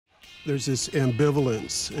There's this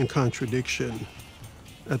ambivalence and contradiction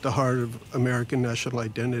at the heart of American national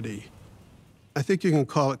identity. I think you can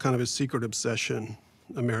call it kind of a secret obsession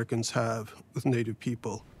Americans have with Native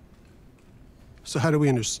people. So how do we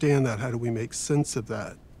understand that? How do we make sense of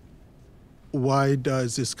that? Why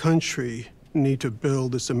does this country need to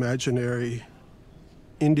build this imaginary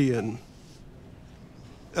Indian?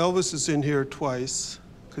 Elvis is in here twice,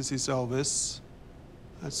 because he's Elvis.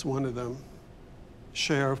 That's one of them.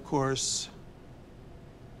 Cher, of course.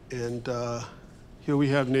 And here we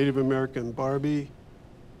have Native American Barbie.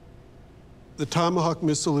 The Tomahawk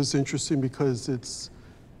missile is interesting because it's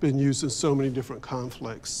been used in so many different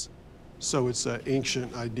conflicts. So it's an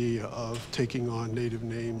ancient idea of taking on Native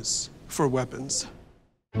names for weapons.